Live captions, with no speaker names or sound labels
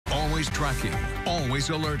Always tracking, always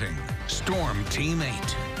alerting. Storm Team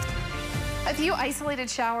 8. A few isolated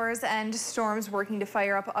showers and storms working to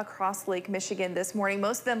fire up across Lake Michigan this morning.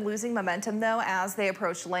 Most of them losing momentum, though, as they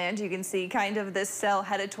approach land. You can see kind of this cell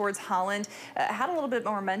headed towards Holland. Had a little bit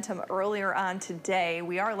more momentum earlier on today.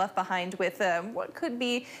 We are left behind with what could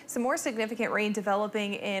be some more significant rain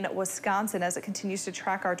developing in Wisconsin as it continues to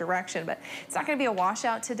track our direction. But it's not going to be a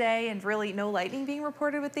washout today, and really no lightning being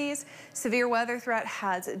reported with these. Severe weather threat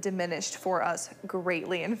has diminished for us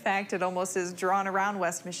greatly. In fact, it almost is drawn around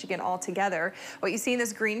West Michigan altogether. What you see in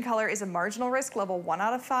this green color is a marginal risk, level 1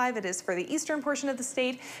 out of 5. It is for the eastern portion of the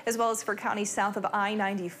state, as well as for counties south of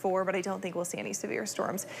I-94, but I don't think we'll see any severe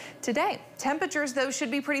storms today. Temperatures, though, should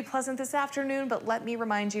be pretty pleasant this afternoon, but let me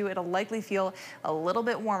remind you, it'll likely feel a little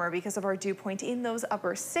bit warmer because of our dew point in those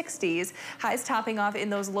upper 60s, highs topping off in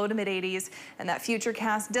those low to mid 80s, and that future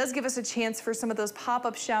cast does give us a chance for some of those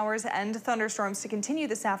pop-up showers and thunderstorms to continue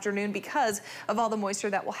this afternoon because of all the moisture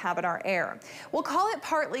that we'll have in our air. We'll call it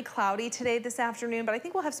partly cloudy today this afternoon, but I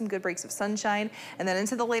think we'll have some good breaks of sunshine, and then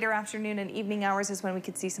into the later afternoon and evening hours is when we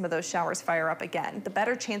could see some of those showers fire up again. The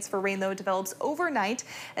better chance for rain, though, develops overnight,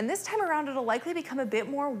 and this time around it'll likely become a bit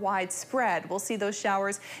more widespread. We'll see those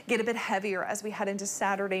showers get a bit heavier as we head into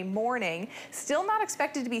Saturday morning. Still not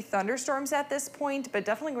expected to be thunderstorms at this point, but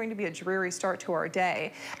definitely going to be a dreary start to our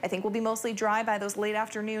day. I think we'll be mostly dry by those late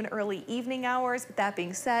afternoon, early evening hours. But that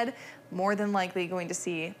being said, more than likely going to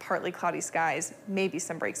see partly cloudy skies, maybe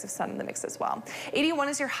some breaks of sun in the mix as well. 81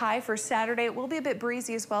 is your high for Saturday. It will be a bit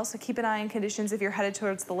breezy as well, so keep an eye on conditions if you're headed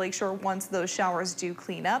towards the lakeshore once those showers do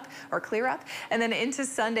clear up. And then into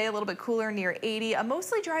Sunday, a little bit cooler near 80. A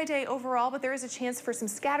mostly dry day overall, but there is a chance for some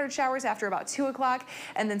scattered showers after about 2 o'clock,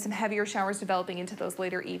 and then some heavier showers developing into those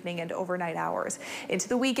later evening and overnight hours. Into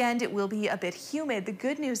the weekend, it will be a bit humid. The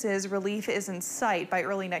good news is relief is in sight. By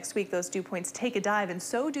early next week, those dew points take a dive, and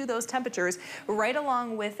so do those temperatures right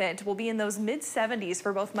along with it. We'll be in those mid 70s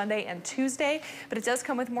for both Monday and Tuesday, but it does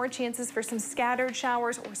come with more chances for some scattered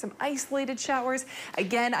showers or some isolated showers.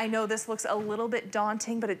 Again, I know this looks a little bit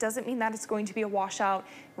daunting, but it doesn't mean that it's going to be a washout.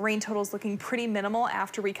 Rain totals looking pretty minimal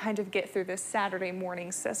after we kind of get through this Saturday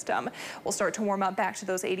morning system. We'll start to warm up back to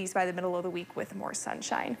those 80s by the middle of the week with more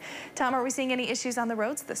sunshine. Tom, are we seeing any issues on the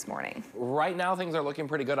roads this morning? Right now, things are looking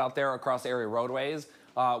pretty good out there across area roadways.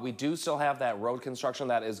 We do still have that road construction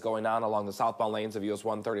that is going on along the southbound lanes of US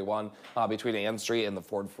 131 between Ann Street and the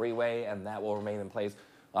Ford Freeway, and that will remain in place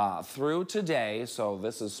through today. So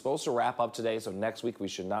this is supposed to wrap up today, so next week we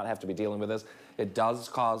should not have to be dealing with this. It does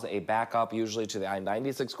cause a backup usually to the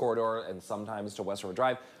I-96 corridor and sometimes to West River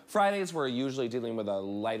Drive. Fridays we're usually dealing with a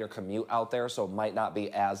lighter commute out there, so it might not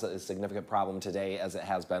be as a significant problem today as it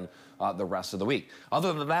has been the rest of the week.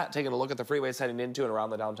 Other than that, taking a look at the freeways heading into and around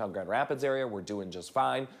the downtown Grand Rapids area, we're doing just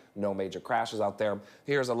fine. No major crashes out there.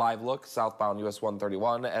 Here's a live look, southbound US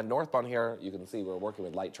 131, and northbound here, you can see we're working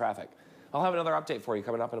with light traffic. I'll have another update for you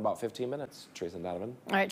coming up in about 15 minutes. Teresa and Donovan. All right.